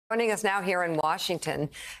Joining us now here in Washington,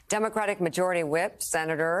 Democratic Majority Whip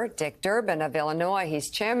Senator Dick Durbin of Illinois. He's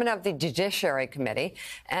chairman of the Judiciary Committee,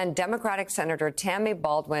 and Democratic Senator Tammy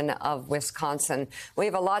Baldwin of Wisconsin. We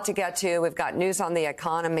have a lot to get to. We've got news on the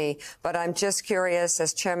economy, but I'm just curious,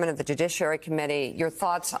 as chairman of the Judiciary Committee, your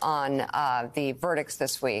thoughts on the verdicts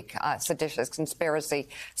this week, seditious conspiracy,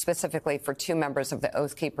 specifically for two members of the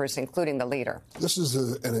Oath Keepers, including the leader. This is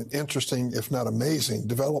an interesting, if not amazing,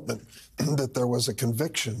 development that there was a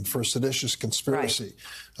conviction for seditious conspiracy.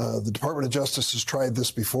 Right. The Department of Justice has tried this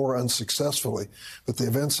before unsuccessfully, but the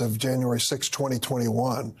events of January 6,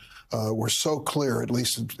 2021 were so clear, at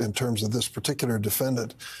least in terms of this particular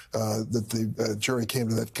defendant, that the jury came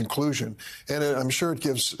to that conclusion. And I'm sure it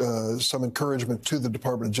gives some encouragement to the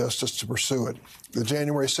Department of Justice to pursue it. The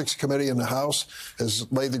January 6th committee in the House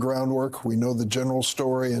has laid the groundwork. We know the general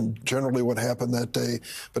story and generally what happened that day.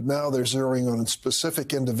 But now they're zeroing on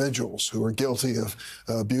specific individuals who are guilty of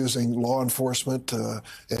abusing law enforcement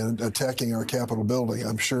and attacking our Capitol building.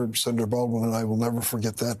 I'm sure Senator Baldwin and I will never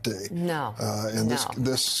forget that day. No.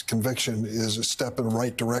 This conviction is a step in the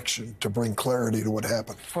right direction to bring clarity to what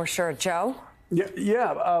happened. For sure. Joe?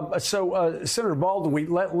 So Senator Baldwin,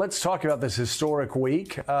 let's talk about this historic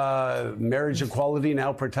week. Marriage equality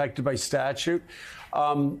now protected by statute.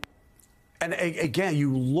 And again,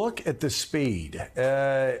 you look at the speed,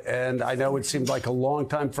 and I know it seemed like a long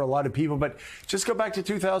time for a lot of people, but just go back to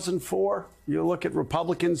 2004. You look at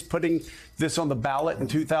Republicans putting this on the ballot in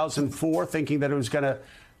 2004, thinking that it was going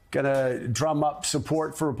to drum up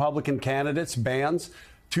support for Republican candidates, bans.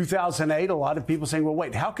 2008, a lot of people saying, well,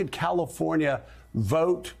 wait, how could California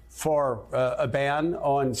vote for a ban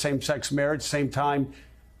on same-sex marriage, same time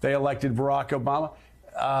they elected Barack Obama?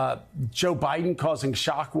 Joe Biden causing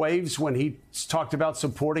shockwaves when he talked about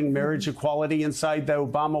supporting marriage equality inside the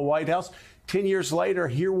Obama White House. 10 years later,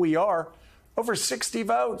 here we are, over 60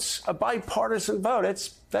 votes, a bipartisan vote.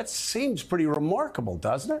 That seems pretty remarkable,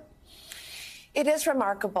 doesn't it? It is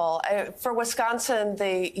remarkable. For Wisconsin,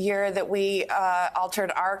 the year that we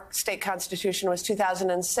altered our state constitution was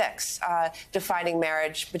 2006, defining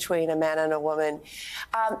marriage between a man and a woman.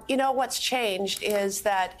 You know, what's changed is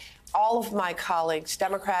that all of my colleagues,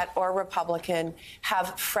 Democrat or Republican,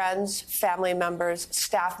 have friends, family members,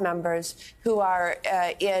 staff members who are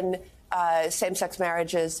in same-sex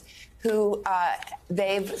marriages, who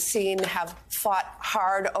they've seen have fought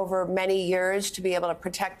hard over many years to be able to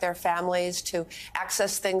protect their families, to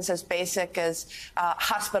access things as basic as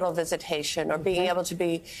hospital visitation or being able to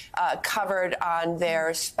be covered on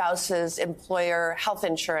their spouse's employer health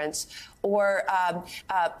insurance, or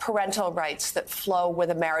parental rights that flow with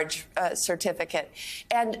a marriage certificate.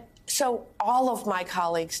 And so all of my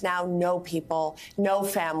colleagues now know people, know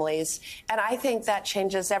families, and I think that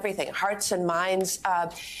changes everything. Hearts and minds.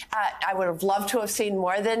 I would have loved to have seen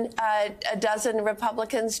more than a dozen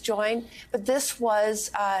Republicans join, but this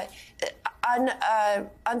was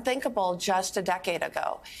unthinkable just a decade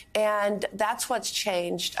ago. And that's what's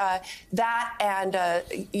changed. That and a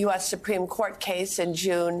U.S. Supreme Court case in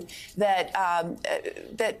June that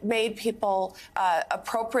made people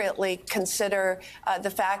appropriately consider the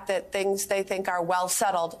fact that things they think are well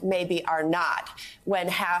settled maybe are not, when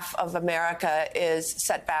half of America is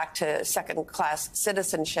set back to second-class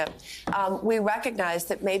citizenship. We recognize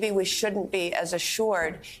that maybe we shouldn't be as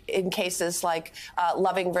assured in cases like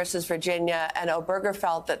Loving versus Virginia and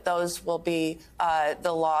Obergefell that those will be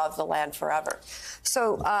the law of the land forever.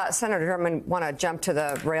 So, Senator Durbin, want to jump to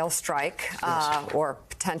the rail strike, or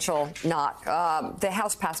potential not. The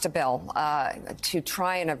House passed a bill to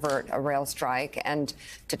try and avert a rail strike and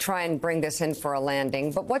to try and bring this in for a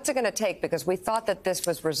landing. But what's it going to take? Because we thought that this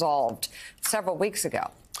was resolved several weeks ago.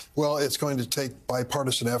 Well, it's going to take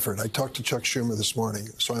bipartisan effort. I talked to Chuck Schumer this morning,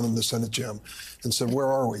 so I'm in the Senate gym, and said, where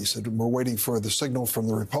are we? He said, we're waiting for the signal from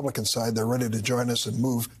the Republican side. They're ready to join us and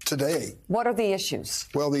move today. What are the issues?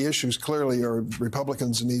 Well, the issues clearly are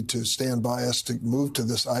Republicans need to stand by us to move to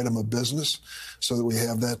this item of business so that we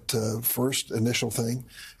have that first initial thing.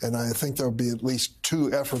 And I think there'll be at least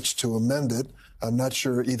two efforts to amend it. I'm not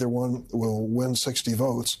sure either one will win 60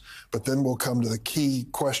 votes, but then we'll come to the key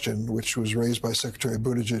question, which was raised by Secretary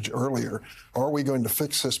Buttigieg earlier. Are we going to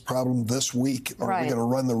fix this problem this week? Or are we going to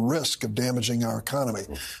run the risk of damaging our economy?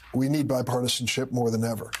 We need bipartisanship more than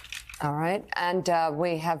ever. All right. And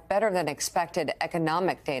we have better than expected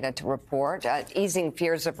economic data to report, easing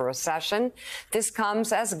fears of a recession. This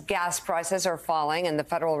comes as gas prices are falling and the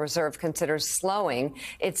Federal Reserve considers slowing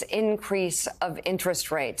its increase of interest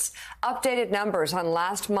rates. Updated numbers on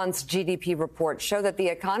last month's GDP report show that the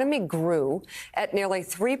economy grew at nearly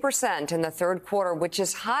 3% in the third quarter, which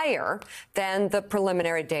is higher than the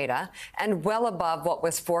preliminary data and well above what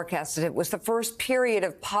was forecasted. It was the first period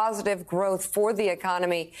of positive growth for the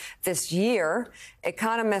economy this year.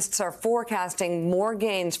 Economists are forecasting more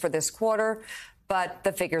gains for this quarter, but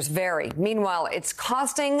the figures vary. Meanwhile, it's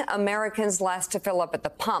costing Americans less to fill up at the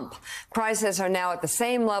pump. Prices are now at the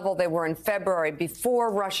same level they were in February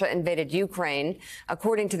before Russia invaded Ukraine.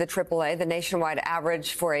 According to the AAA, the nationwide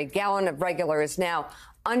average for a gallon of regular is now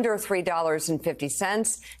under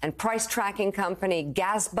 $3.50, and price tracking company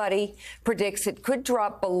Gas Buddy predicts it could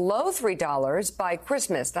drop below $3 by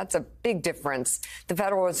Christmas. That's a big difference. The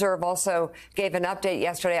Federal Reserve also gave an update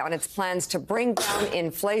yesterday on its plans to bring down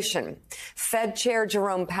inflation. Fed Chair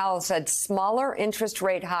Jerome Powell said smaller interest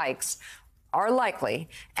rate hikes are likely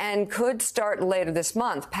and could start later this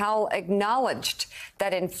month. Powell acknowledged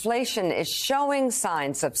that inflation is showing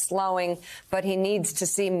signs of slowing, but he needs to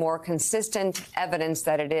see more consistent evidence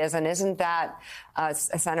that it is. And isn't that,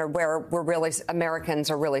 Senator, where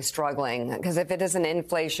Americans are really struggling? Because if it isn't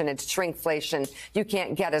inflation, it's shrinkflation. You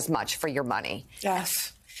can't get as much for your money.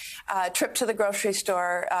 Yes. Trip to the grocery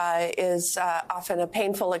store is often a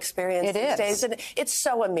painful experience these days, and it's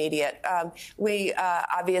so immediate. We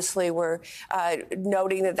obviously were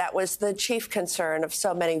noting that was the chief concern of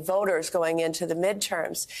so many voters going into the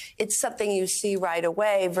midterms. It's something you see right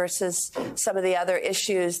away versus some of the other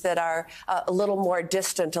issues that are a little more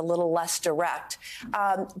distant, a little less direct.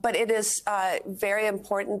 But it is very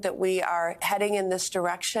important that we are heading in this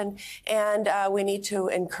direction, and we need to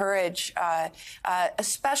encourage,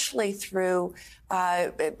 especially through,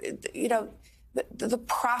 the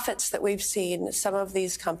profits that we've seen some of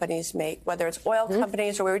these companies make, whether it's oil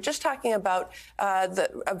companies or we were just talking about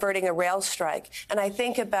averting a rail strike. And I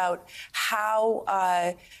think about how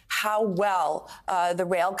well the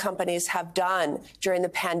rail companies have done during the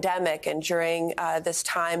pandemic and during this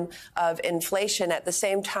time of inflation, at the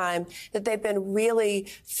same time that they've been really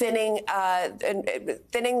thinning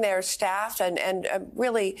their staff and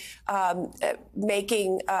really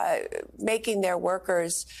making their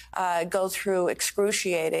workers go through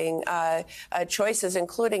excruciating choices,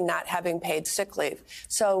 including not having paid sick leave.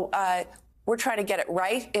 So we're trying to get it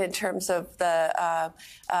right in terms of the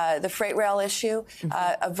freight rail issue,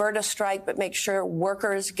 avert a strike, but make sure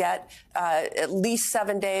workers get at least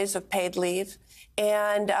 7 days of paid leave,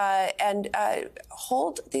 and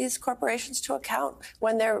hold these corporations to account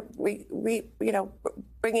when they're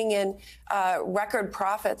bringing in record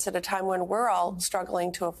profits at a time when we're all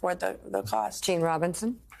struggling to afford the cost. Gene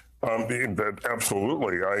Robinson.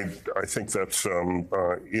 Absolutely. I think that's,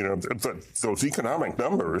 those economic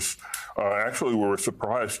numbers actually were a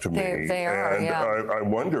surprise to me. They are, and yeah. I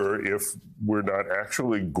wonder if we're not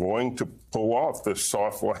actually going to pull off this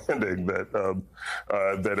soft landing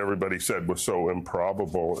that everybody said was so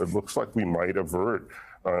improbable. It looks like we might avert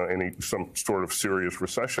some sort of serious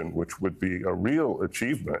recession, which would be a real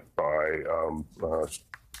achievement by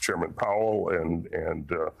Chairman Powell and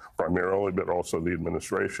primarily, but also the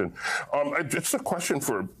administration. It's a question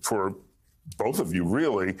for both of you,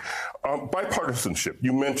 really. Bipartisanship.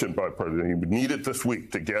 You mentioned bipartisanship. You need it this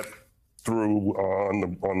week to get through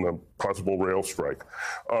on the possible rail strike.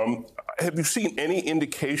 Have you seen any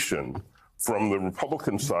indication from the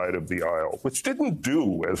Republican side of the aisle, which didn't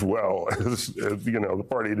do as well as the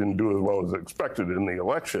party didn't do as well as expected in the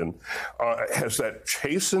election? Has that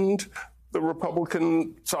chastened the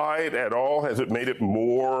Republican side at all? Has it made it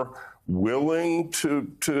more willing to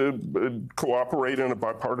cooperate in a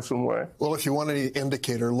bipartisan way? Well, if you want any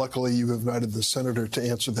indicator, luckily you invited the senator to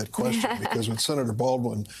answer that question, because when Senator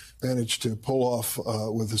Baldwin managed to pull off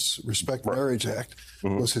with this Respect Marriage Act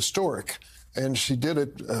was historic. And she did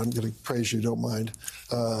it, I'm going to praise you, don't mind,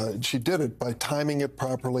 she did it by timing it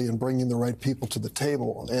properly and bringing the right people to the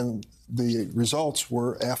table. And the results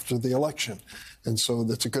were after the election. And so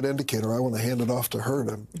that's a good indicator. I want to hand it off to her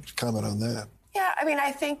to comment on that. Yeah, I mean,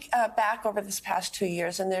 I think back over this past 2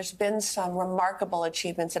 years, and there's been some remarkable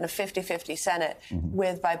achievements in a 50-50 Senate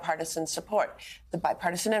with bipartisan support. The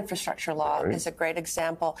bipartisan infrastructure law is a great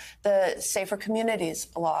example. The Safer Communities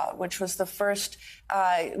law, which was the first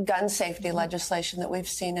gun safety legislation that we've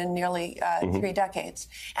seen in nearly 3 decades.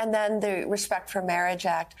 And then the Respect for Marriage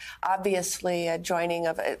Act, obviously a joining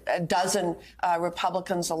of a dozen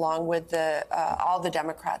Republicans along with all the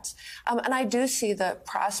Democrats. And I do see the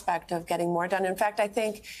prospect of getting more done. In fact, fact, I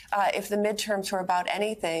think if the midterms were about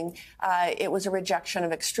anything, it was a rejection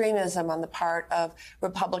of extremism on the part of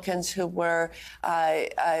Republicans who were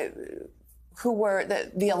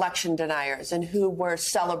the election deniers and who were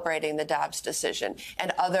celebrating the Dobbs decision,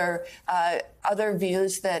 and other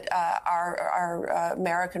views that our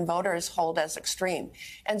American voters hold as extreme.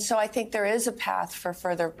 And so I think there is a path for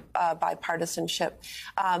further bipartisanship,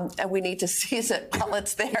 and we need to seize it while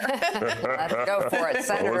it's there. Let's go for it.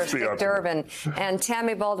 Senators Dick Durbin and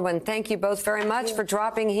Tammy Baldwin, thank you both very much for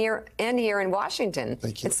dropping in here in Washington.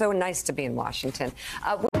 Thank you. It's so nice to be in Washington.